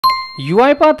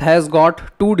UiPath has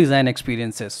got two design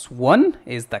experiences. One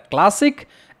is the classic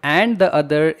and the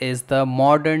other is the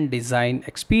modern design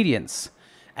experience.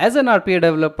 As an RPA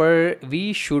developer,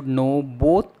 we should know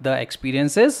both the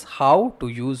experiences, how to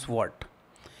use what.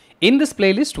 In this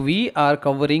playlist, we are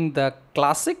covering the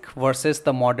classic versus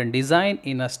the modern design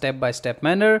in a step-by-step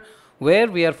manner where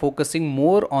we are focusing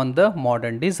more on the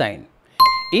modern design.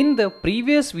 In the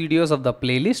previous videos of the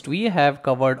playlist, we have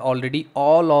covered already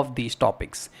all of these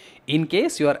topics. In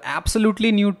case you are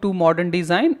absolutely new to modern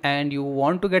design and you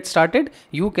want to get started,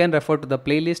 you can refer to the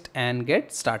playlist and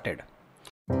get started.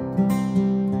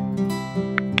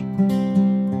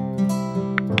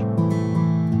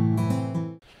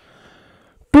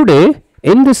 Today,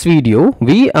 in this video,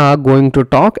 we are going to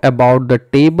talk about the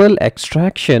table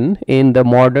extraction in the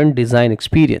modern design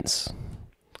experience.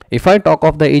 If I talk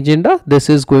of the agenda, this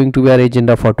is going to be our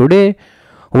agenda for today.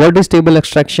 What is table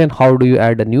extraction? How do you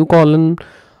add a new column?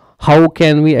 How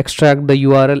can we extract the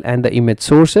URL and the image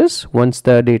sources? Once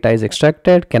the data is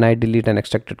extracted, can I delete an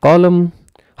extracted column?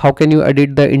 How can you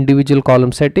edit the individual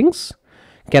column settings?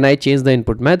 Can I change the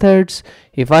input methods?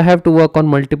 If I have to work on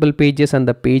multiple pages and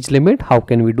the page limit, how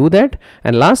can we do that?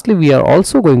 And lastly, we are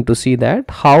also going to see that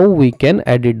how we can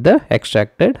edit the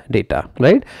extracted data,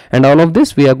 right? And all of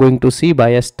this we are going to see by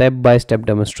a step-by-step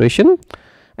demonstration.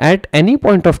 At any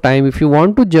point of time, if you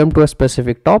want to jump to a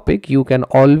specific topic, you can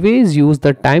always use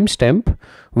the timestamp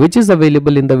which is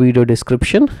available in the video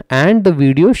description, and the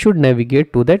video should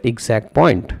navigate to that exact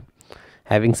point.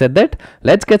 Having said that,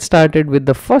 let's get started with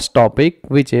the first topic,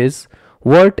 which is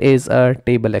what is a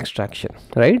table extraction,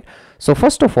 right? So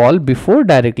first of all, before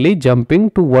directly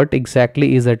jumping to what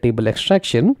exactly is a table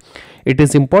extraction, it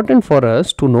is important for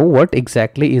us to know what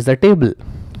exactly is a table.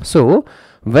 So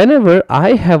whenever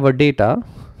I have a data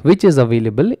which is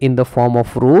available in the form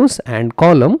of rows and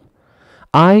column,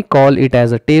 I call it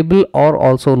as a table, or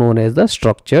also known as the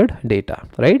structured data,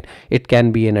 right? It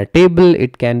can be in a table,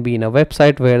 it can be in a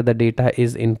website where the data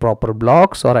is in proper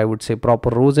blocks, or I would say proper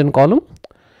rows and column.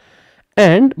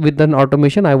 And with an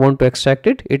automation I want to extract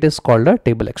it, it is called a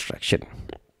table extraction.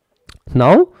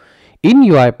 Now in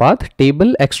UiPath,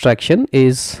 table extraction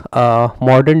is a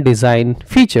modern design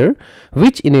feature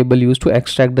which enable you to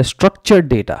extract the structured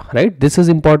data, right? This is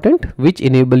important, which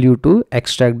enable you to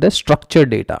extract the structured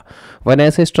data. When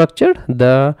I say structured,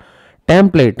 the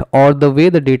template or the way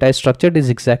the data is structured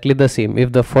is exactly the same.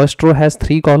 If the first row has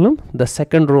 3 columns, the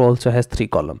second row also has 3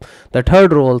 columns, the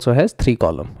third row also has 3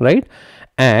 columns, right?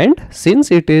 And since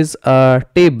it is a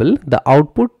table, the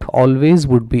output always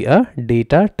would be a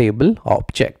data table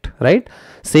object, right?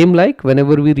 Same like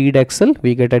whenever we read Excel,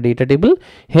 we get a data table.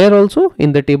 Here also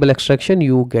in the table extraction,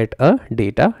 you get a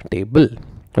data table.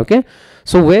 Okay.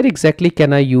 So where exactly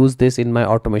can I use this in my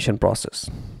automation process?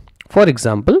 For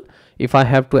example, if I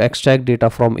have to extract data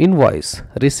from invoice,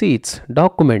 receipts,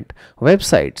 document,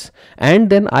 websites, and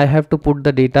then I have to put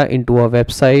the data into a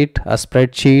website, a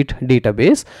spreadsheet,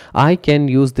 database, I can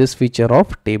use this feature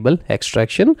of table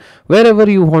extraction wherever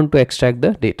you want to extract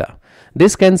the data.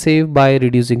 This can save by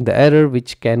reducing the error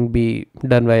which can be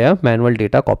done via manual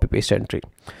data copy paste entry.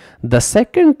 The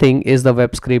second thing is the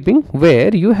web scraping,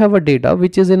 where you have a data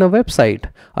which is in a website,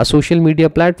 a social media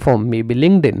platform, maybe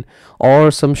LinkedIn,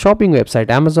 or some shopping website,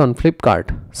 Amazon,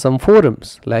 Flipkart, some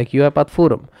forums like UiPath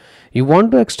forum. You want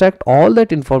to extract all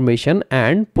that information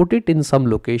and put it in some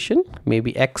location,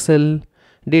 maybe Excel,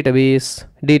 database,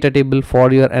 data table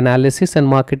for your analysis and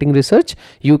marketing research.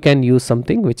 You can use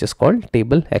something which is called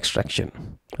table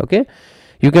extraction. Okay.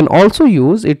 You can also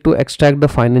use it to extract the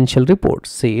financial reports,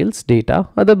 sales, data,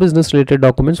 other business related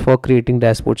documents for creating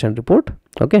dashboards and report.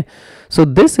 Okay. So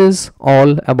this is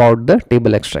all about the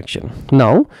table extraction.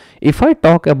 Now, if I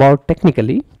talk about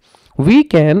technically, we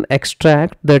can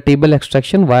extract the table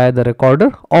extraction via the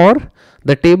recorder, or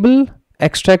the table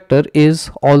extractor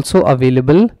is also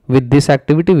available with this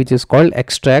activity which is called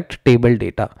extract table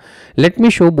data. Let me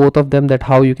show both of them, that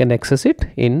how you can access it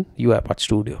in UiPath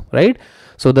Studio, right?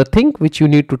 So the thing which you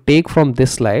need to take from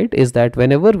this slide is that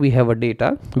whenever we have a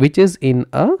data which is in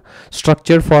a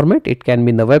structured format, it can be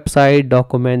in the website,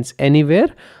 documents, anywhere,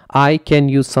 I can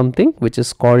use something which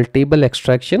is called table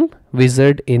extraction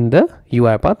wizard in the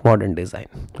UiPath modern design.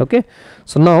 Okay.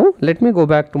 So now let me go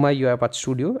back to my UiPath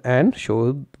Studio and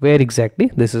show where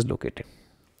exactly this is located.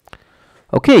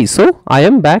 Okay. So I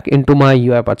am back into my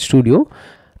UiPath Studio.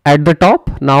 At the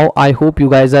top, now I hope you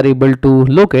guys are able to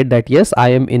locate that yes, I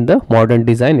am in the modern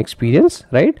design experience,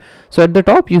 right? So at the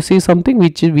top you see something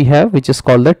which we have, which is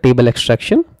called the table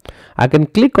extraction. I can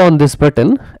click on this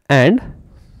button and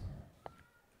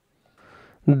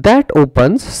that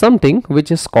opens something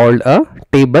which is called a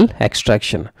table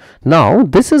extraction. Now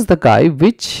this is the guy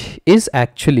which is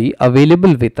actually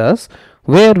available with us,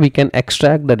 where we can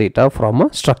extract the data from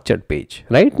a structured page.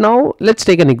 Right, now let's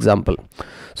take an example.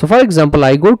 So for example,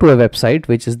 I go to a website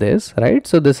which is this, right?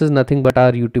 So this is nothing but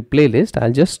our YouTube playlist.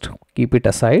 I'll just keep it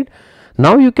aside.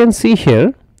 Now you can see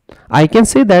here, I can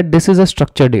say that this is a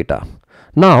structured data.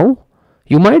 Now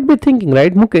you might be thinking,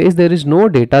 right, Mukesh, there is no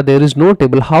data, there is no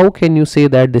table. How can you say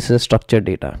that this is structured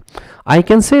data? I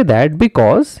can say that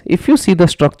because if you see the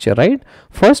structure, right,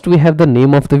 first we have the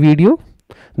name of the video,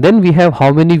 then we have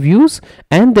how many views,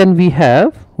 and then we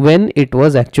have when it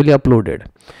was actually uploaded.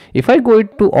 If I go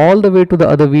to all the way to the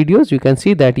other videos, you can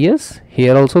see that yes,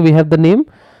 here also we have the name,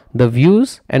 the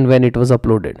views, and when it was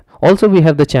uploaded. Also we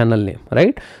have the channel name,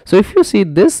 right? So if you see,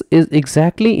 this is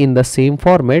exactly in the same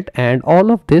format, and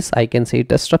all of this I can say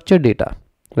it as structured data,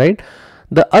 right?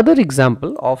 The other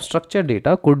example of structured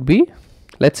data could be,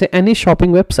 let's say, any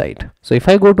shopping website. So if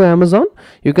I go to Amazon,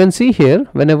 you can see here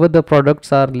whenever the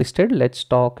products are listed. Let's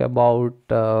talk about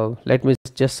let me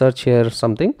just search here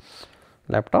something,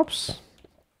 laptops.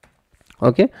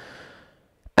 Okay,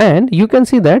 and you can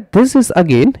see that this is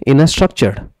again in a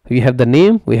structured. We have the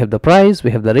name, we have the price,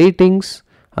 we have the ratings,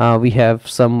 we have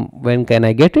some when can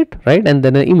I get it, right, and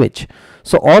then an image.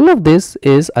 So all of this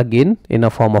is again in a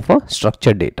form of a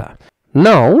structured data.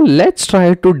 Now let's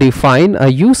try to define a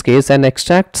use case and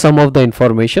extract some of the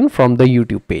information from the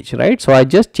YouTube page, right? So I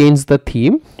just changed the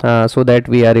theme so that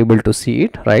we are able to see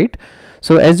it, right?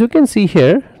 So as you can see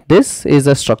here, this is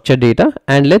a structured data,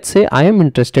 and let's say I am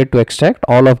interested to extract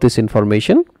all of this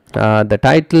information, the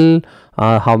title,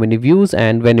 how many views,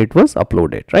 and when it was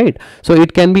uploaded, right? So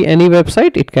it can be any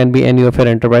website, it can be any of your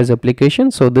enterprise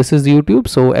applications. So this is YouTube,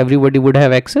 so everybody would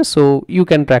have access, so you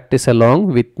can practice along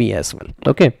with me as well.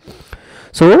 Okay,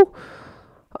 so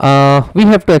we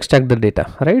have to extract the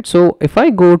data, right? So if I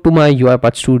go to my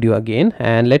UiPath Studio again,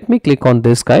 and let me click on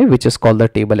this guy which is called the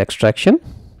table extraction.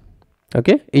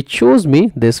 Okay, it shows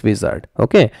me this wizard.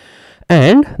 Okay,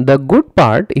 and the good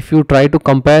part, if you try to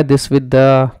compare this with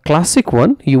the classic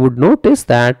one, you would notice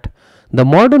that the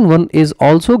modern one is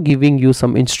also giving you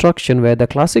some instruction, where the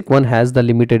classic one has the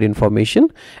limited information,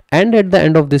 and at the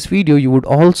end of this video you would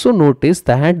also notice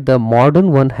that the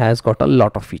modern one has got a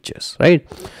lot of features, right?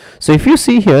 So if you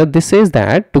see here, this says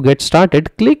that to get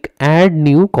started, click add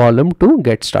new column to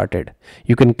get started.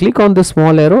 You can click on the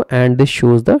small arrow and this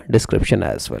shows the description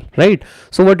as well, right?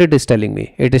 So what it is telling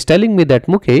me? It is telling me that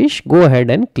Mukesh, go ahead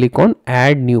and click on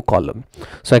add new column.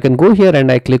 So I can go here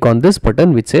and I click on this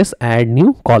button which says add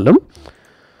new column,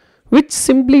 which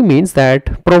simply means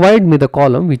that provide me the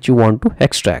column which you want to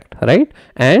extract, right?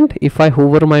 And if I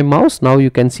hover my mouse, now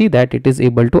you can see that it is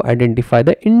able to identify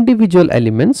the individual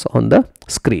elements on the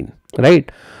screen,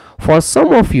 right? For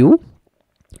some of you,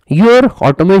 your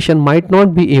automation might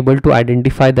not be able to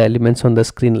identify the elements on the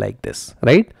screen like this,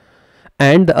 right?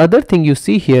 And the other thing you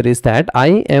see here is that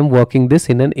I am working this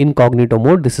in an incognito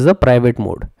mode. This is a private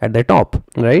mode at the top,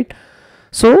 right?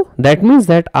 So that means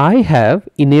that I have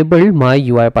enabled my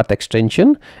UiPath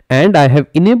extension, and I have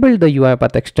enabled the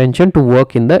UiPath extension to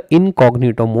work in the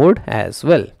incognito mode as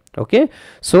well. Okay,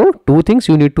 so two things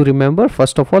you need to remember.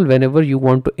 First of all, whenever you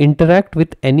want to interact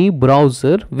with any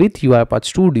browser with UiPath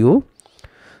Studio,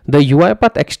 the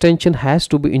UiPath extension has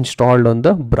to be installed on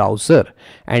the browser,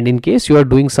 and in case you are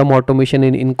doing some automation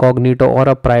in incognito or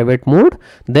a private mode,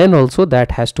 then also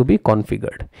that has to be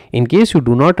configured. In case you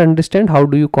do not understand how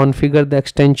do you configure the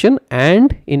extension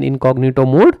and in incognito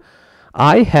mode,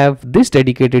 I have this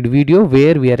dedicated video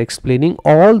where we are explaining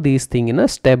all these things in a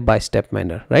step-by-step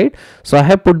manner, right? So I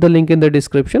have put the link in the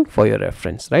description for your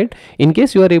reference, right? In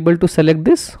case you are able to select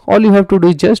this, all you have to do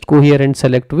is just go here and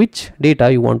select which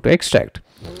data you want to extract.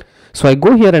 So I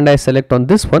go here and I select on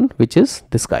this one, which is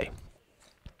this guy.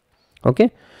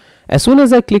 Okay, as soon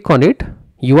as I click on it,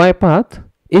 UiPath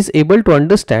is able to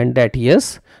understand that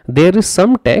yes, there is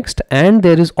some text and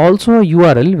there is also a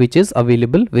URL which is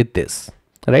available with this,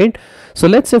 right? So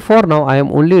let's say for now I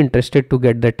am only interested to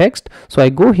get the text. So I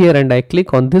go here and I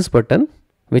click on this button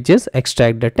which is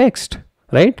extract the text,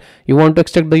 right? You want to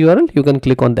extract the URL, you can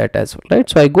click on that as well, right?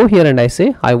 So I go here and I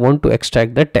say I want to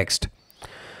extract the text.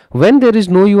 When there is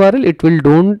no URL,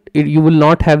 you will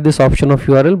not have this option of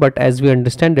URL, but as we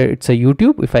understand that it's a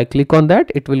YouTube, if I click on that,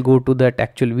 it will go to that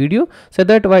actual video, so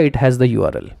that's why it has the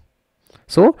URL.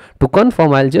 So to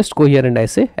confirm, I'll just go here and I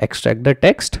say extract the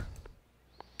text,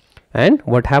 and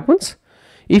what happens?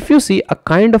 if you see, a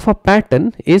kind of a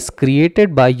pattern is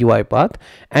created by UiPath,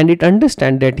 and it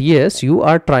understands that yes, you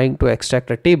are trying to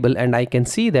extract a table, and I can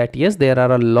see that yes, there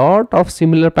are a lot of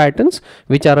similar patterns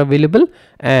which are available,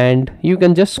 and you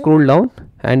can just scroll down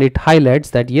and it highlights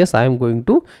that yes, I am going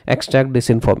to extract this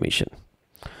information.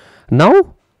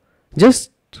 Now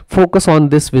just focus on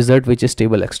this wizard, which is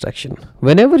table extraction.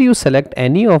 Whenever you select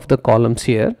any of the columns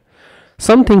here,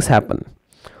 some things happen.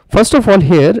 First of all,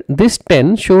 here this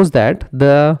 10 shows that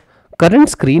the current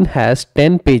screen has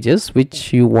 10 pages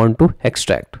which you want to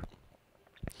extract,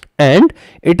 and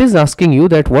it is asking you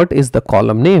that what is the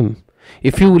column name.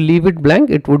 If you leave it blank,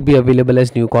 it would be available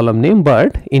as new column name,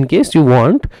 but in case you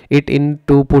want it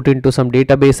to put into some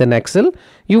database in Excel,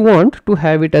 you want to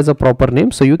have it as a proper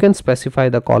name, so you can specify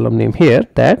the column name here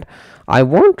that I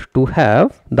want to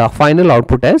have the final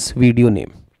output as video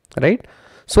name, right?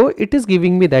 So it is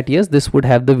giving me that yes, this would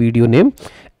have the video name,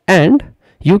 and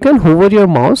you can hover your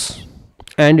mouse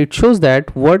and it shows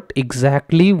that what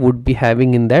exactly would be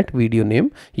having in that video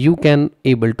name you can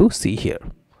able to see here,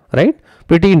 right?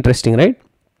 Pretty interesting, right?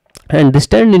 And this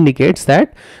 10 indicates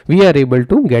that we are able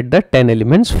to get the 10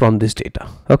 elements from this data.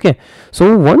 Okay,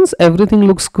 so once everything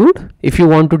looks good, if you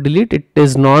want to delete, it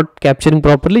is not capturing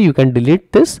properly, you can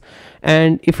delete this,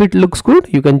 and if it looks good,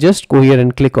 you can just go here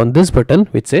and click on this button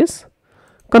which says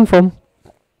confirm.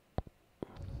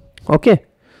 Okay,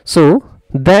 so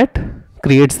that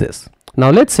creates this. Now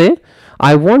let's say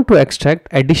I want to extract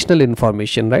additional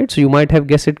information, right? So you might have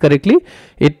guessed it correctly.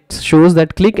 It shows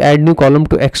that click add new column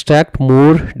to extract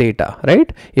more data,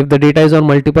 right? If the data is on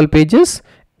multiple pages,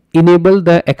 enable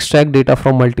the extract data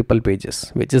from multiple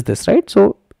pages, which is this, right?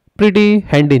 So pretty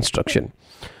handy instruction.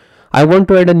 I want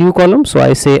to add a new column, so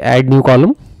I say add new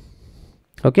column.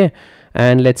 Okay,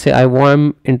 and let's say I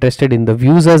am interested in the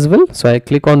views as well, so I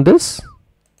click on this,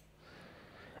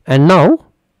 and now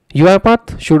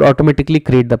UiPath should automatically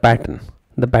create the pattern.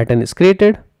 The pattern is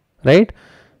created, right?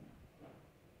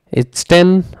 It's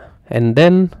 10, and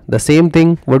then the same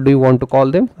thing, what do you want to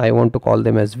call them? I want to call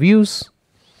them as views.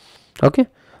 Okay,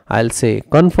 I'll say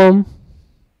confirm,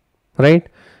 right?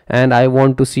 And I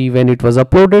want to see when it was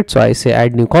uploaded, so I say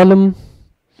add new column,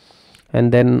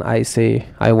 and then I say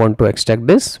I want to extract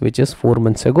this, which is 4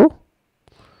 months ago.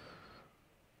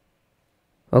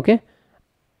 Okay,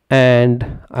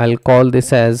 and I'll call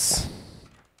this as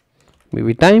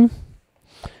maybe time,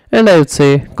 and I would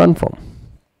say confirm.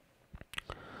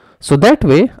 So that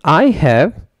way I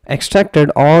have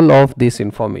extracted all of this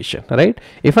information, right?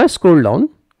 If I scroll down,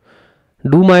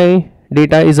 do my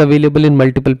data is available in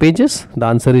multiple pages? The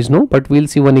answer is no, but we'll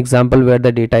see one example where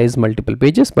the data is multiple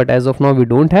pages, but as of now we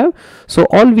don't have. So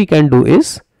all we can do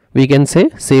is we can say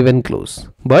save and close.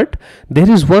 But there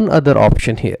is one other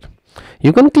option here.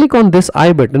 You can click on this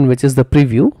I button, which is the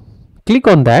preview. Click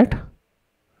on that,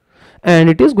 and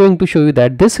it is going to show you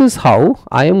that this is how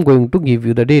I am going to give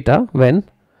you the data when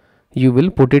you will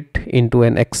put it into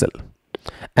an Excel.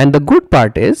 And the good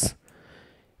part is,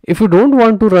 if you don't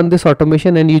want to run this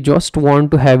automation and you just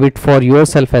want to have it for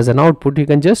yourself as an output, you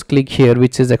can just click here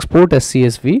which is export as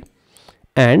CSV,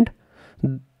 and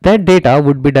that data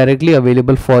would be directly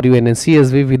available for you in a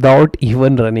CSV without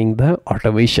even running the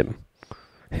automation.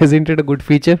 Isn't it a good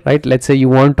feature, right? Let's say you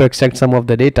want to extract some of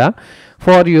the data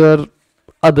for your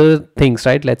other things,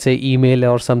 right? Let's say email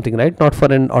or something, right? Not for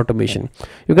an automation.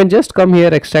 You can just come here,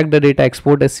 extract the data,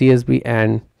 export as CSV,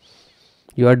 and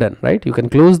you are done, right? You can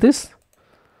close this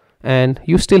and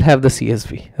you still have the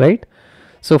CSV, right?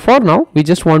 So for now we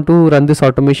just want to run this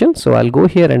automation, so I'll go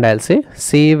here and I'll say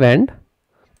save and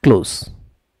close,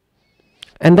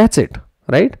 and that's it,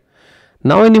 right?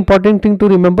 Now an important thing to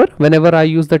remember, whenever I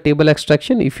use the table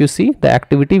extraction, if you see, the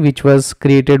activity which was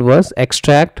created was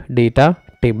extract data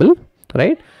table,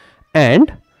 right?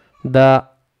 And the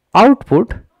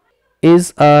output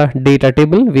is a data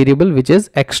table variable which is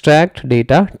extract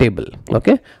data table.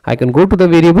 Okay, I can go to the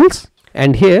variables,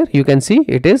 and here you can see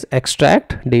it is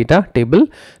extract data table,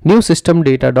 new system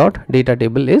data dot data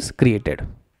table is created.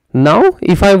 Now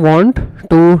if I want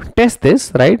to test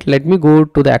this, right, let me go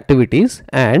to the activities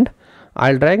and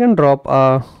I'll drag and drop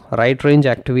a right range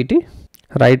activity,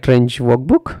 right range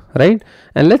workbook, right?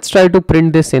 And let's try to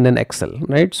print this in an Excel,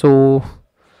 right? So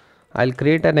I'll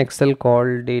create an Excel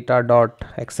called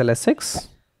data.xlsx.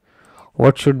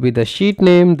 What should be the sheet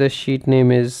name? The sheet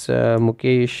name is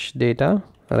Mukesh data,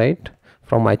 right,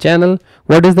 from my channel.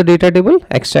 What is the data table?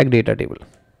 Extract data table.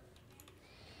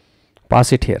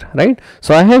 Pass it here, right?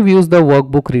 So I have used the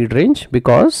workbook read range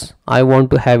because I want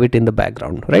to have it in the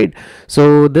background, right?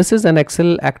 So this is an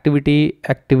Excel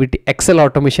Excel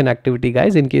automation activity,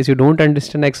 guys. In case you don't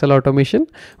understand Excel automation,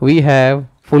 we have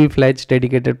full-fledged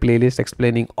dedicated playlist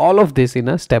explaining all of this in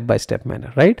a step-by-step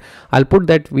manner, right? I'll put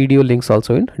that video links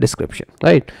also in description,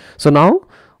 right? So now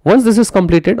once this is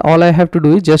completed, all I have to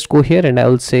do is just go here and I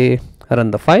will say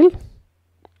run the file.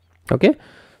 Okay,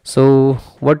 so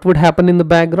what would happen in the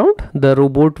background? The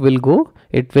robot will go,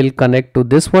 it will connect to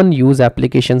this one, use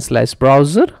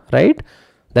application/browser, right?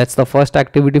 That's the first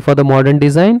activity for the modern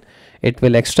design. It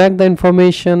will extract the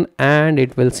information and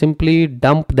it will simply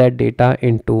dump that data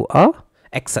into a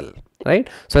Excel, right?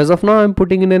 So as of now, I'm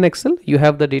putting in an Excel. You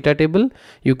have the data table.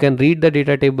 You can read the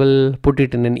data table, put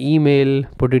it in an email,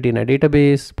 put it in a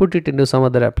database, put it into some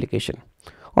other application.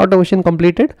 Automation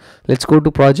completed. Let's go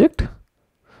to project.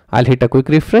 I'll hit a quick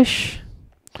refresh.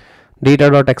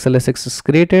 Data.xlsx is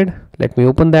created. Let me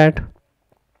open that.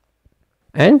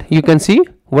 And you can see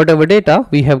whatever data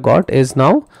we have got is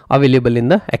now available in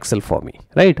the Excel for me,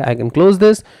 right? I can close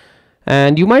this.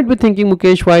 And you might be thinking,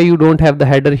 Mukesh, why you don't have the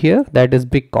header here? That is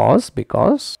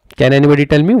because can anybody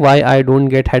tell me why I don't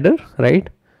get header, right?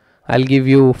 I'll give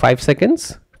you 5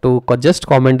 seconds to just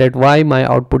comment that why my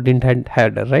output didn't have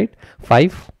header, right?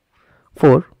 5,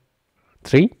 4,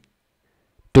 3,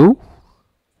 2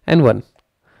 and 1.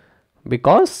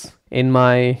 Because in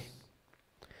my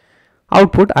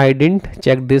output I didn't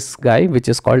check this guy which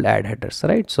is called add headers,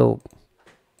 right? So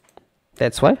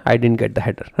that's why I didn't get the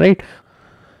header, right?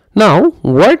 Now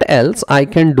what else I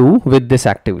can do with this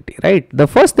activity, right? The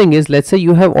first thing is, let's say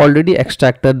you have already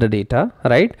extracted the data,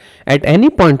 right? At any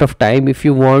point of time, if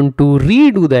you want to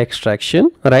redo the extraction,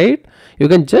 right, you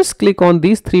can just click on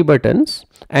these 3 buttons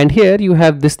and here you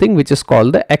have this thing which is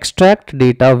called the extract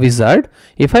data wizard.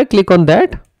 If I click on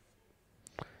that,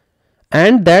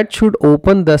 and that should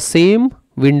open the same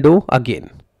window again,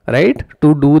 right,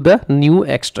 to do the new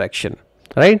extraction,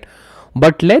 right?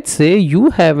 But let's say you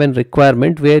have a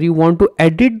requirement where you want to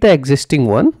edit the existing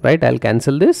one, right? I'll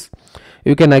cancel this.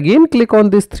 You can again click on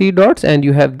these 3 dots and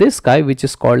you have this guy which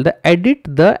is called the edit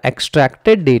the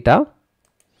extracted data,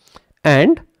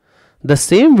 and the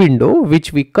same window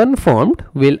which we confirmed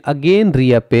will again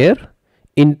reappear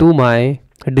into my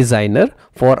designer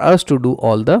for us to do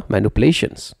all the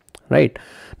manipulations, right?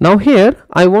 Now here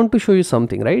I want to show you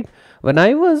something, right? When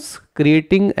I was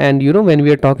creating, and when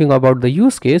we are talking about the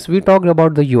use case, we talked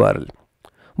about the URL,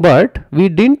 but we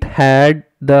didn't had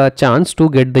the chance to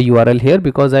get the URL here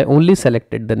because I only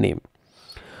selected the name.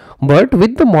 But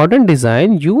with the modern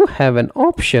design, you have an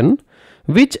option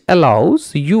which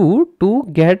allows you to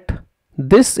get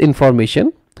this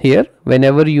information here.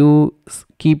 Whenever you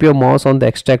keep your mouse on the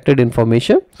extracted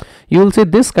information, you will see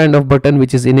this kind of button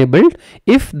which is enabled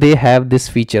if they have this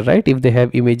feature, right? If they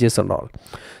have images and all.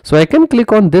 So I can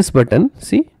click on this button,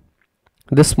 see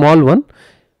this small one,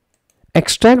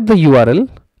 extract the URL,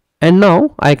 and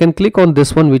now I can click on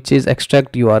this one which is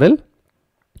extract URL,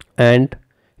 and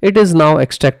it is now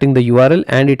extracting the URL,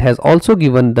 and it has also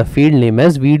given the field name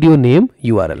as video name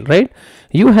URL, right?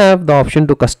 You have the option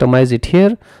to customize it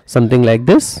here, something like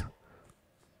this.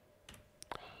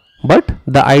 But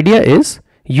the idea is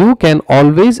you can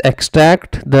always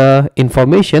extract the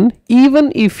information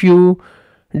even if you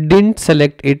didn't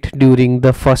select it during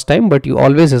the first time, but you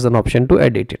always has an option to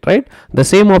edit it, right? The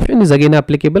same option is again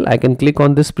applicable. I can click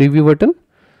on this preview button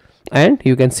and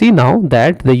you can see now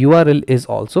that the URL is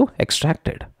also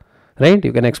extracted, right?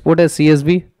 You can export as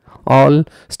CSV, all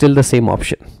still the same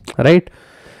option, right?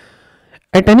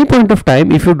 At any point of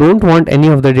time, if you don't want any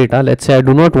of the data, let's say I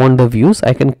do not want the views,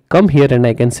 I can come here and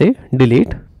I can say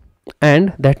delete,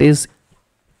 and that is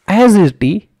as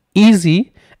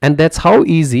easy, and that's how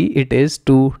easy it is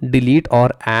to delete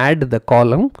or add the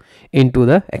column into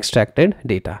the extracted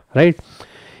data, right?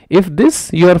 If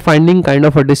this you are finding kind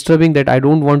of a disturbing that I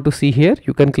don't want to see here,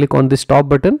 you can click on this top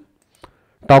button,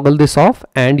 toggle this off,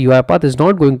 and UiPath is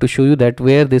not going to show you that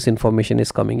where this information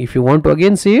is coming. If you want to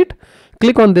again see it,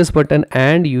 click on this button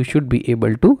and you should be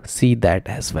able to see that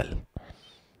as well,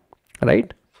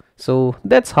 right? So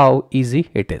that's how easy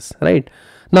it is, right?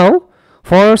 Now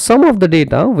for some of the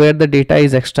data where the data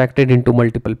is extracted into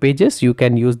multiple pages, you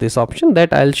can use this option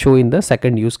that I'll show in the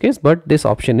second use case, but this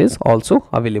option is also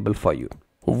available for you.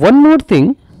 One more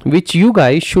thing which you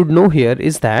guys should know here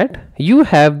is that you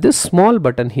have this small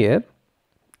button here.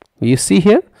 You see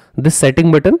here this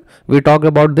setting button. We talk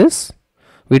about this,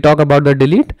 we talk about the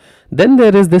delete. Then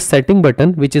there is this setting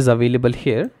button which is available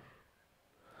here,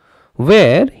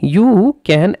 where you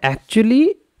can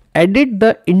actually edit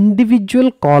the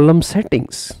individual column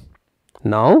settings.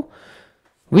 Now,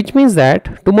 which means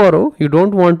that tomorrow you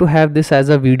don't want to have this as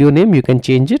a video name, you can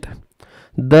change it.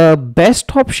 The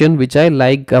best option which I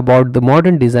like about the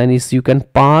modern design is you can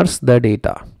parse the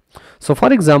data. So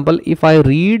for example, if I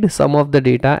read some of the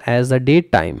data as a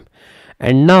date time,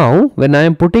 and now when I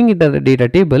am putting it in the data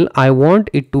table, I want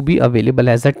it to be available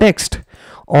as a text,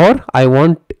 or I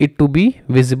want it to be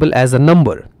visible as a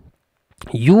number.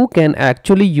 You can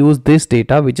actually use this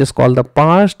data, which is called the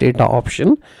parse data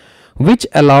option, which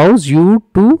allows you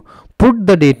to put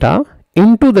the data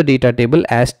into the data table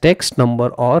as text, number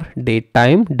or date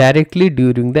time directly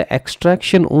during the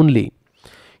extraction only.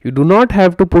 You do not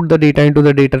have to put the data into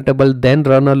the data table, then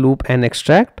run a loop and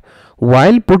extract.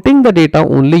 While putting the data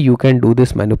only, you can do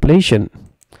this manipulation.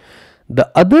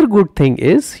 The other good thing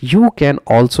is you can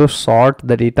also sort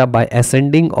the data by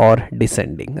ascending or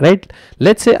descending, right?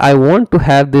 Let's say I want to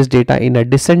have this data in a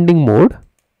descending mode.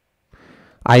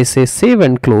 I say save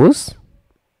and close,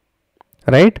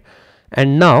 right?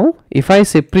 And now if I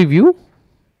say preview,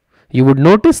 you would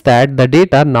notice that the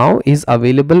data now is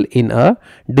available in a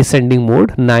descending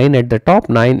mode, 9 at the top,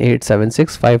 9, 8, 7,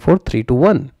 6, 5, 4, 3, 2,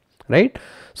 1, right?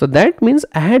 So that means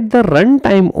at the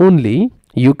runtime only,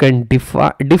 you can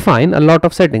define a lot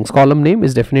of settings. Column name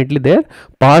is definitely there,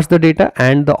 parse the data,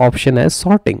 and the option as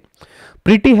sorting.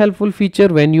 Pretty helpful feature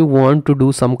when you want to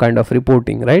do some kind of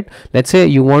reporting, right? Let's say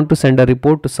you want to send a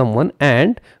report to someone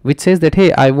and which says that,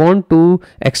 hey, I want to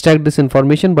extract this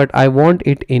information, but I want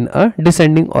it in a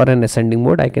descending or an ascending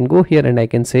mode. I can go here and I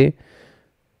can say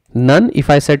none. If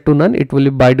I set to none, it will be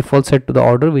by default set to the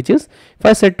order, which is, if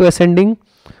I set to ascending,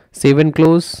 save and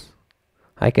close,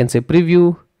 I can say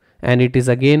preview, and it is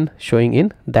again showing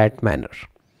in that manner,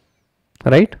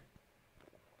 right?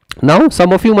 Now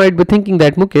some of you might be thinking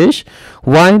that, Mukesh,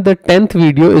 why the 10th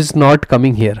video is not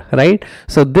coming here, right?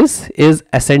 So this is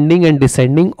ascending and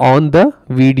descending on the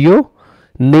video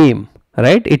name,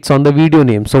 right? It's on the video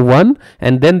name. So 1,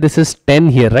 and then this is 10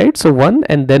 here, right? So 1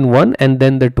 and then 1 and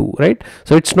then the 2, right?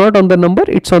 So it's not on the number,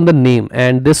 it's on the name,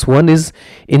 and this one is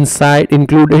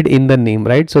included in the name,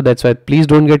 right? So that's why please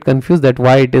don't get confused that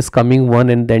why it is coming 1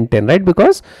 and then 10, right?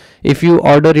 Because if you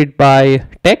order it by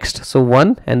text, so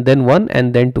 1 and then 1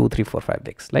 and then 2, 3, 4, 5,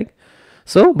 6, like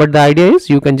so. But the idea is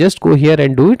you can just go here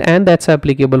and do it, and that's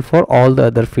applicable for all the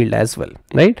other field as well,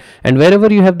 right? And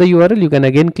wherever you have the URL, you can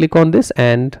again click on this,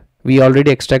 and we already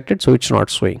extracted, so it's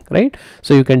not showing, right?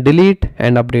 So you can delete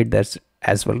and update this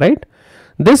as well, right?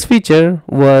 This feature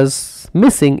was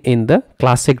missing in the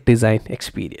classic design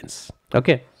experience.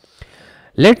 Okay,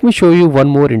 let me show you one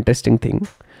more interesting thing.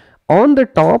 On the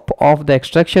top of the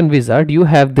extraction wizard, you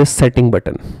have this setting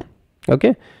button.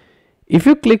 Okay, if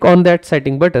you click on that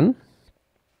setting button,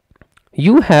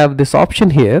 you have this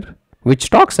option here which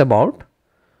talks about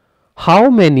how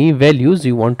many values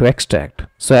you want to extract.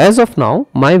 So as of now,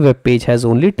 my web page has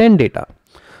only 10 data.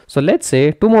 So let's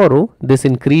say tomorrow this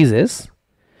increases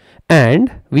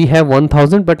and we have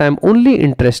 1000, but I'm only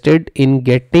interested in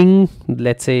getting,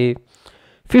 let's say,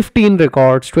 15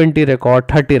 records, 20 records,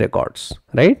 30 records,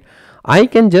 right? I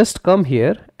can just come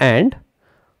here and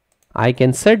I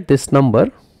can set this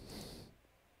number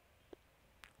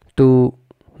to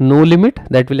no limit,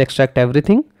 that will extract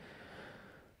everything.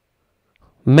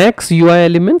 Max UI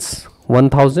elements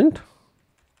 1000,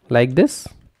 like this.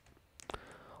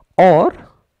 Or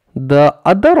the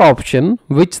other option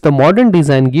which the modern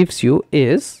design gives you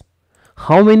is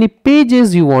how many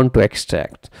pages you want to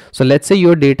extract. So let's say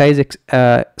your data is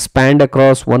spanned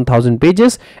across 1000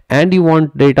 pages and you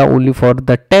want data only for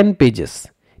the 10 pages,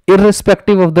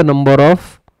 irrespective of the number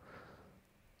of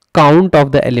count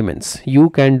of the elements. You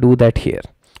can do that here.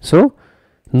 So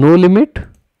no limit,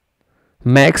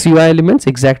 max UI elements,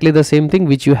 exactly the same thing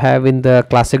which you have in the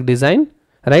classic design,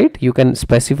 right? You can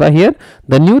specify here.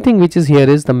 The new thing which is here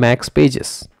is the max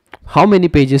pages, how many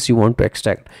pages you want to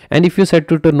extract. And if you set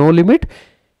to no limit,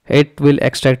 it will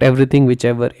extract everything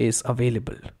whichever is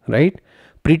available, right?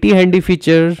 Pretty handy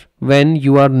feature when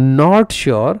you are not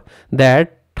sure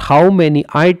that how many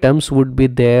items would be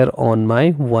there on my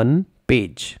one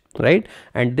page, right?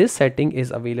 And this setting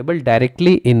is available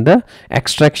directly in the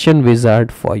extraction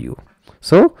wizard for you.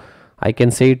 So I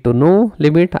can say to no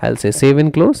limit, I'll say save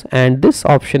and close, and this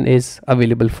option is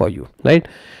available for you, right?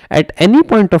 At any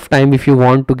point of time, if you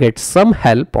want to get some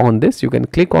help on this, you can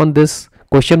click on this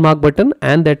question mark button,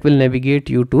 and that will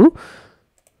navigate you to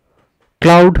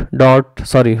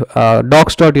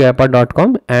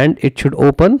docs.uipath.com, and it should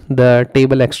open the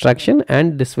table extraction,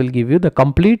 and this will give you the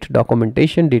complete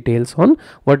documentation details on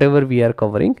whatever we are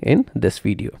covering in this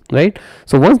video, right?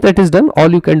 So once that is done,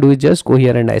 all you can do is just go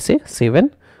here and I say save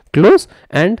and close,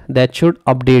 and that should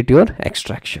update your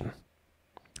extraction,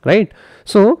 right?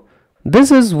 So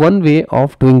this is one way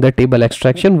of doing the table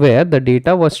extraction where the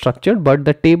data was structured but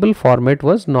the table format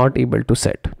was not able to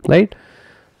set, right?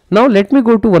 Now let me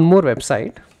go to one more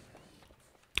website.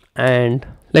 And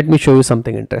let me show you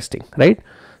something interesting, right?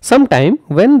 Sometime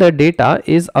when the data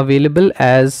is available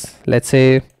as, let's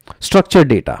say, structured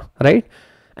data, right,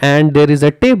 and there is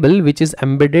a table which is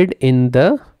embedded in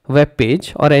the web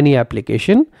page or any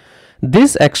application,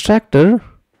 this extractor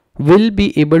will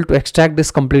be able to extract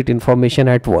this complete information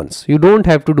at once. You don't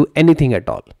have to do anything at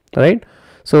all, right?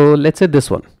 So let's say this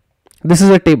one, this is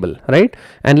a table, right?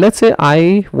 And let's say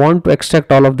I want to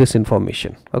extract all of this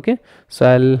information. Okay, so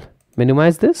I'll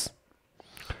minimize this.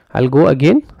 I'll go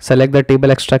again, select the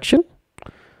table extraction,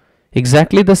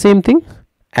 exactly the same thing,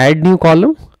 add new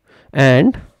column,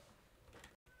 and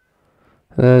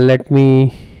let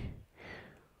me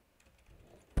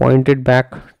point it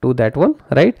back to that one,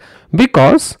 right?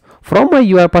 Because from my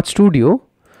UiPath Studio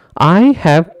I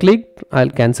have clicked, I'll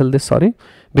cancel this, sorry,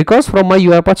 because from my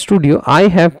UiPath Studio I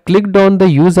have clicked on the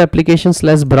use application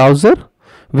 / browser,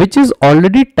 which is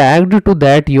already tagged to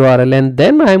that URL, and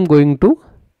then I am going to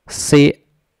say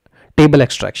table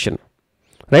extraction,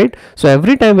 right? So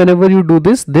every time whenever you do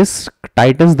this, this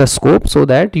tightens the scope so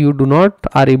that you do not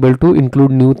are able to include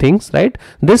new things, right?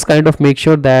 This kind of makes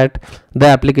sure that the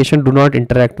application do not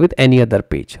interact with any other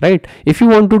page, right? If you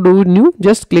want to do new,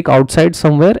 just click outside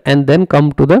somewhere and then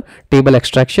come to the table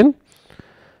extraction.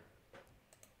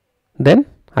 Then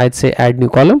I'd say add new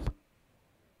column,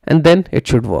 and then it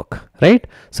should work, right?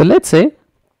 So let's say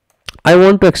I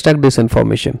want to extract this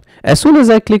information. As soon as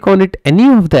I click on it, any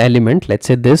of the element, let's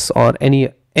say this or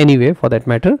anyway for that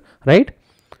matter, right,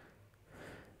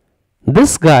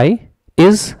 this guy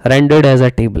is rendered as a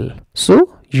table.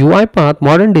 So UiPath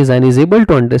modern design is able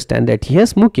to understand that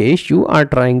yes, Mukesh, you are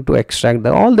trying to extract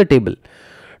all the table.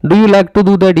 Do you like to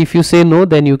do that? If you say no,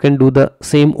 then you can do the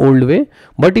same old way.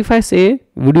 But if I say,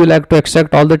 would you like to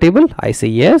extract all the table? I say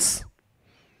yes,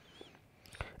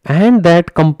 and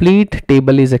that complete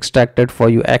table is extracted for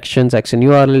you. Actions, action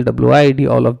URL, WID,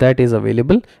 all of that is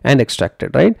available and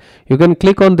extracted, right? You can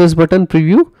click on this button,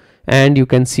 preview, and you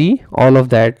can see all of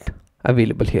that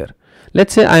available here.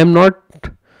 Let's say I am not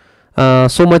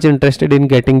so much interested in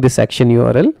getting this action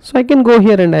URL, so I can go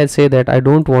here and I'll say that I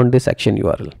don't want this action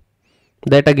URL.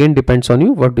 That again depends on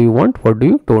you. What do you want? What do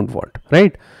you don't want,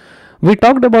 right? We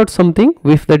talked about something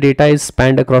if the data is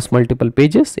spanned across multiple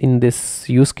pages. In this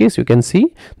use case, you can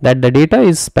see that the data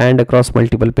is spanned across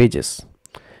multiple pages.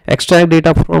 Extract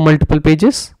data from multiple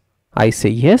pages, I say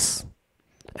yes,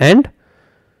 and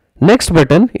next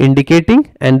button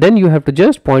indicating, and then you have to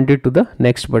just point it to the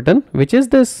next button, which is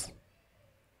this.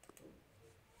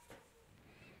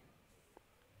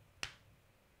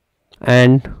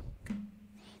 And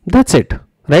that's it,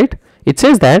 right? It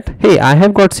says that, hey, I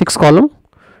have got 6 columns,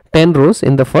 10 rows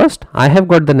in the first. I have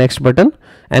got the next button,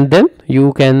 and then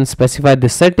you can specify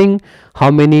this setting, how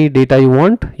many data you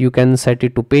want. You can set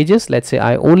it to pages. Let's say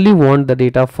I only want the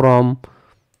data from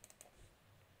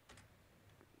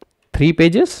 3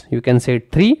 pages. You can say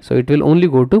 3, so it will only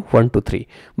go to 1 to 3.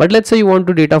 But let's say you want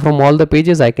to data from all the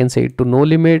pages. I can say it to no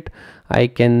limit. I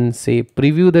can say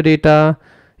preview the data.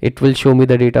 It will show me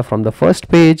the data from the first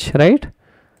page, right?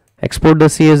 Export the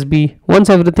CSV. Once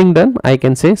everything done, I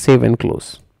can say save and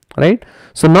close, right?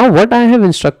 So now what I have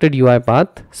instructed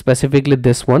UiPath, specifically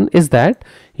this one, is that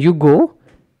you go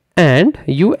and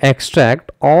you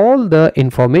extract all the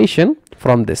information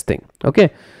from this thing. Okay,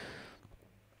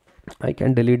 I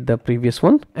can delete the previous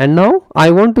one, and now I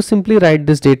want to simply write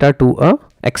this data to a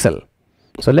Excel.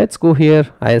 So let's go here.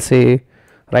 I'll say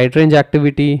write range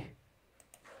activity.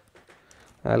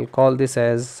 I'll call this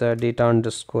as data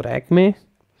underscore acme.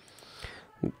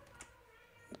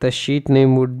 The sheet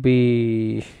name would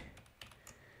be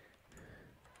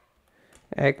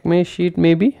acme sheet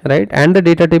maybe, right? And the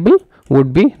data table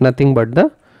would be nothing but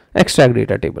the extract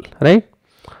data table, right?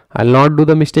 I'll not do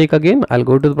the mistake again. I'll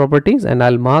go to the properties and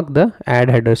I'll mark the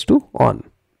add headers to on,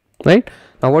 right?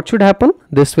 Now what should happen?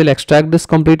 This will extract this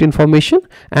complete information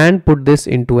and put this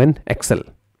into an Excel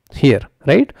here,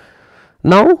 right?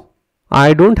 Now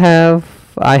I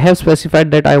have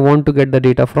specified that I want to get the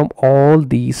data from all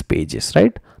these pages,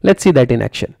 right? Let's see that in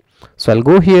action. So I'll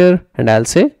go here and I'll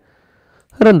say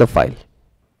run the file.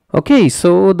 Okay,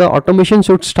 so the automation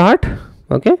should start.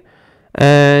 Okay,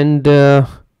 and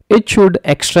it should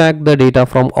extract the data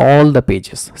from all the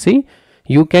pages. See,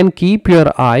 you can keep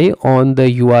your eye on the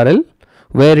URL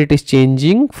where it is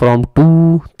changing from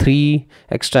 2, 3,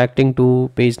 extracting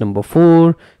to page number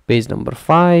 4, page number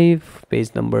 5,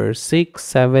 page number 6,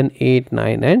 7, 8,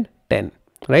 9, and 10,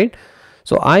 right?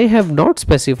 So I have not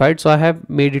specified, so I have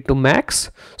made it to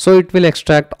max, so it will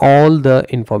extract all the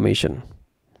information,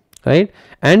 right?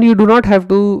 And you do not have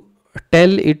to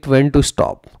tell it when to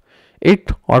stop.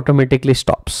 It automatically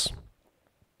stops.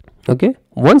 Okay,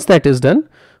 once that is done,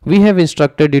 we have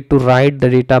instructed it to write the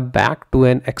data back to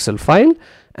an Excel file,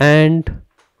 and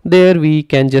there we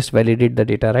can just validate the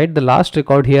data, right? The last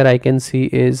record here I can see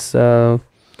is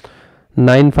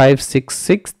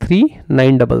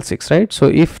 95663,966, right? So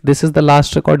if this is the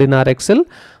last record in our Excel,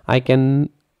 I can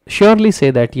surely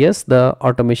say that yes, the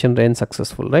automation ran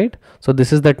successful, right? So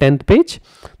this is the 10th page.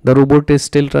 The robot is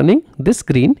still running. This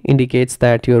green indicates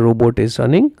that your robot is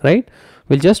running, right?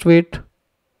 We'll just wait.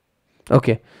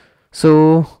 Okay,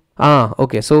 so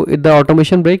okay, so the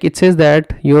automation break, it says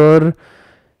that your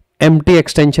empty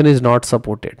extension is not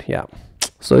supported. Yeah,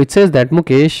 so it says that,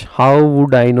 Mukesh, how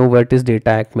would I know what is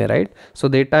data acme, right? So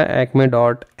data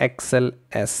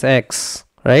acme.xlsx,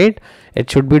 right? It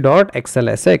should be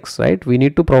 .xlsx, right? We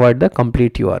need to provide the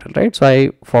complete URL, right? So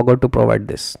I forgot to provide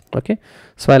this. Okay,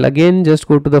 so I'll again just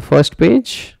go to the first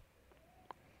page.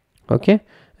 Okay,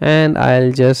 and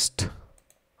I'll just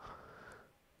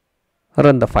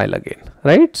run the file again,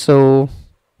 right? So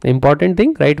the important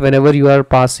thing, right, whenever you are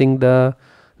passing the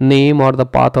name or the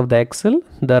path of the Excel,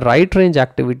 the right range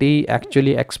activity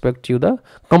actually expects you the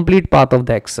complete path of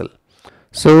the Excel.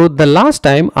 So the last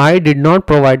time I did not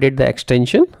provided the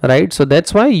extension, right? So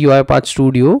that's why UiPath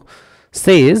Studio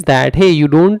says that, hey, you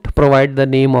don't provide the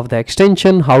name of the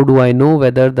extension. How do I know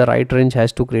whether the right range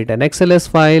has to create an XLS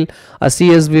file, a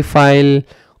CSV file,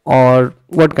 or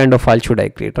what kind of file should I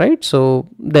create, right? So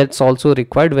that's also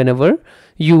required whenever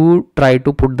you try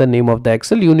to put the name of the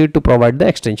Excel. You need to provide the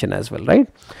extension as well, right?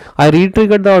 I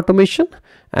re-triggered the automation,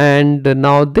 and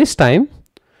now this time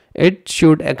it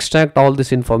should extract all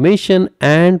this information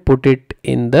and put it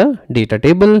in the data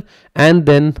table, and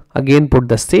then again put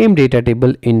the same data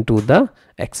table into the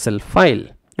Excel file.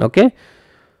 Okay,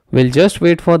 we'll just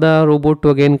wait for the robot to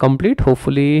again complete.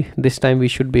 Hopefully this time we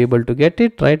should be able to get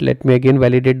it, right? Let me again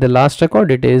validate the last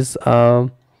record. It is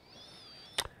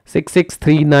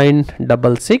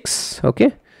 663966.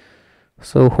 Okay,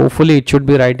 so hopefully it should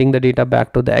be writing the data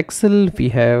back to the Excel. We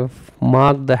have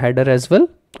marked the header as well.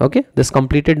 Okay, this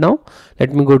completed. Now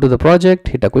let me go to the project,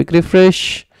 hit a quick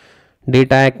refresh.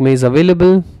 Data acme is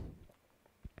available.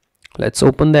 Let's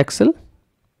open the Excel,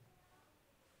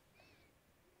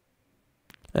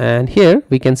 and here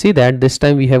we can see that this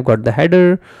time we have got the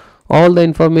header, all the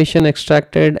information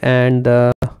extracted, and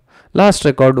the last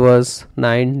record was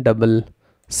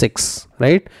 966,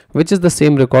 right, which is the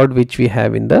same record which we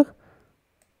have in the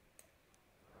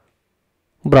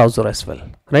browser as well,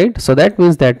 right? So that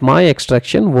means that my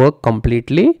extraction worked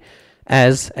completely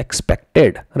as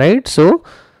expected, right? So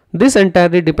this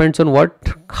entirely depends on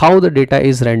how the data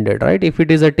is rendered, right? If it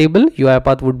is a table,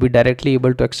 UiPath would be directly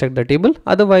able to extract the table.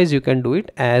 Otherwise you can do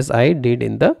it as I did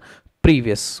in the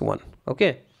previous one.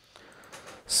 Okay,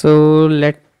 so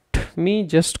let me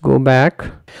just go back.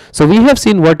 So we have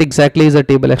seen what exactly is a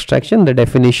table extraction, the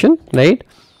definition, right?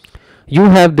 You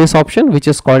have this option which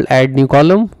is called add new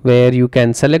column, where you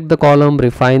can select the column,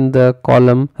 refine the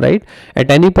column, right? At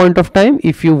any point of time,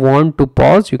 if you want to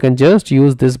pause, you can just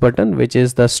use this button, which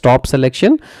is the stop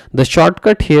selection. The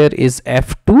shortcut here is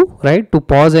F2, right, to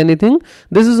pause anything.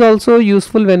 This is also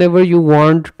useful whenever you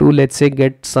want to, let's say,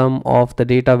 get some of the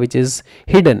data which is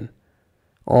hidden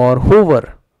or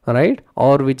hover, right,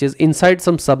 or which is inside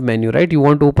some sub menu, right? You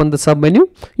want to open the sub menu,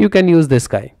 you can use this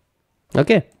guy.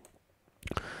 Okay,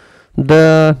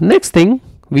 the next thing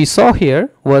we saw here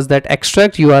was that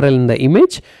extract URL in the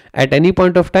image. At any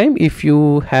point of time, if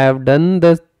you have done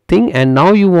the thing and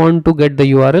now you want to get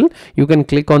the URL, you can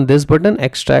click on this button,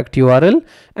 extract URL,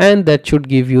 and that should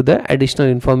give you the additional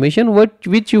information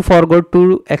which you forgot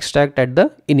to extract at the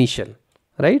initial,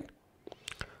 right?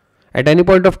 At any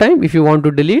point of time, if you want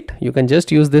to delete, you can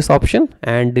just use this option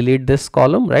and delete this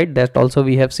column, right? That also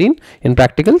we have seen in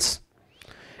practicals.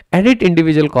 Edit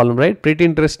individual column, right? Pretty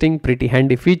interesting, pretty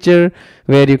handy feature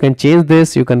where you can change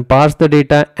this, you can parse the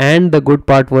data, and the good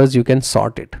part was you can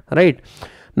sort it, right?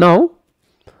 Now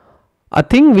a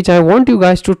thing which I want you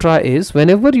guys to try is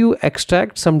whenever you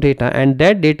extract some data and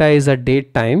that data is a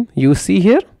date time, you see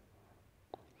here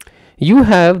you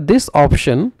have this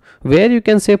option where you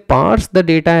can say parse the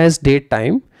data as date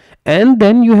time, and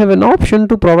then you have an option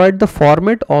to provide the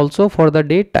format also for the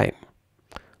date time.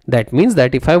 That means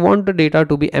that if I want the data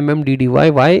to be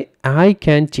mmddyy, I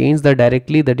can change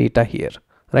directly the data here,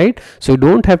 right? So you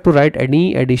don't have to write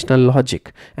any additional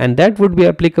logic, and that would be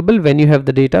applicable when you have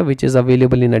the data which is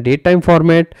available in a datetime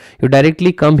format. You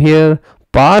directly come here,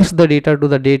 parse the data to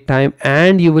the date time,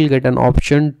 and you will get an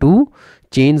option to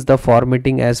change the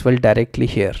formatting as well directly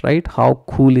here, right? How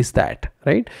cool is that,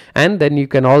 right? And then you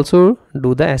can also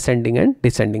do the ascending and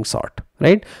descending sort,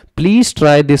 right? Please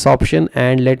try this option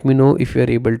and let me know if you are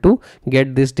able to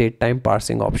get this date time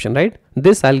parsing option, right?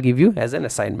 This I'll give you as an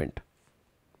assignment.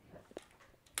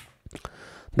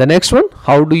 The next one,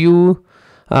 how do you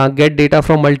get data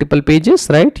from multiple pages,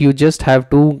 right? You just have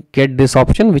to get this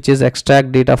option, which is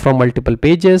extract data from multiple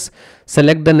pages.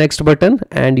 Select the next button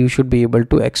and you should be able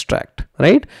to extract,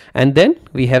 right? And then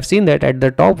we have seen that at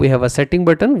the top we have a setting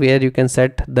button where you can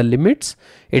set the limits.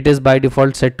 It is by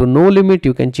default set to no limit.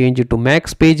 You can change it to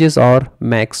max pages or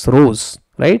max rows,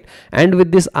 right? And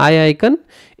with this eye icon,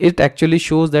 it actually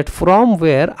shows that from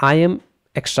where I am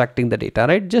extracting the data,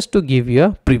 right? Just to give you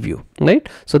a preview, right?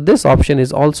 So this option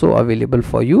is also available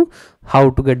for you, how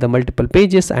to get the multiple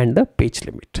pages and the page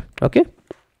limit. Okay,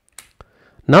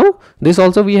 now this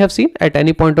also we have seen at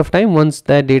any point of time, once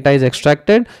the data is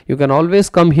extracted, you can always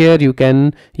come here, you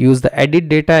can use the edit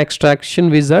data extraction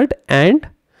wizard, and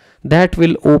that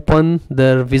will open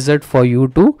the wizard for you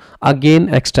to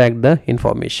again extract the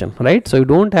information, right? So you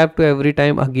don't have to every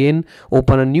time again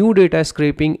open a new data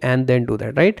scraping and then do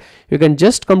that, right? You can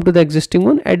just come to the existing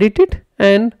one, edit it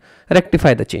and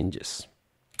rectify the changes.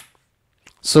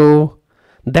 So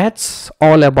that's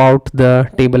all about the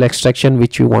table extraction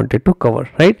which we wanted to cover,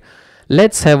 right?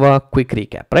 Let's have a quick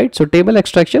recap, right? So table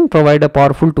extraction provide a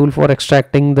powerful tool for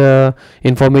extracting the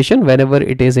information whenever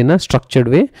it is in a structured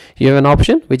way. You have an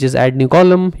option which is add new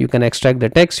column. You can extract the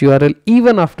text URL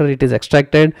even after it is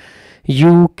extracted.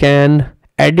 You can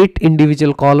edit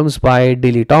individual columns by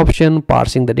delete option,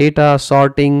 parsing the data,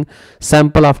 sorting,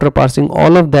 sample after parsing,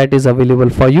 all of that is available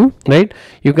for you, right?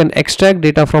 You can extract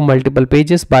data from multiple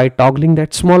pages by toggling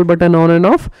that small button on and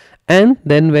off, and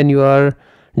then when you are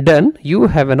done, you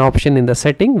have an option in the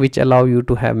setting which allow you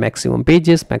to have maximum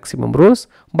pages, maximum rows,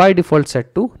 by default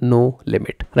set to no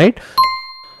limit, right?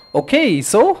 Okay,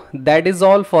 so that is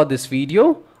all for this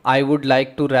video. I would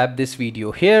like to wrap this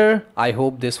video here. I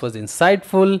hope this was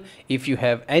insightful. If you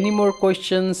have any more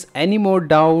questions, any more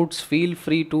doubts, feel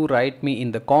free to write me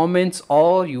in the comments,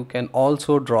 or you can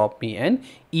also drop me an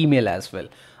email as well.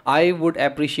 I would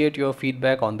appreciate your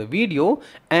feedback on the video,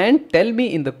 and tell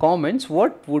me in the comments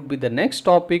what would be the next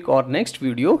topic or next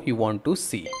video you want to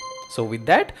see. So with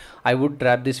that, I would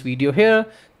wrap this video here.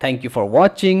 Thank you for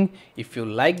watching. If you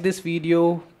like this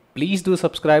video, please do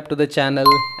subscribe to the channel,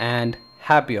 and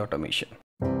happy automation.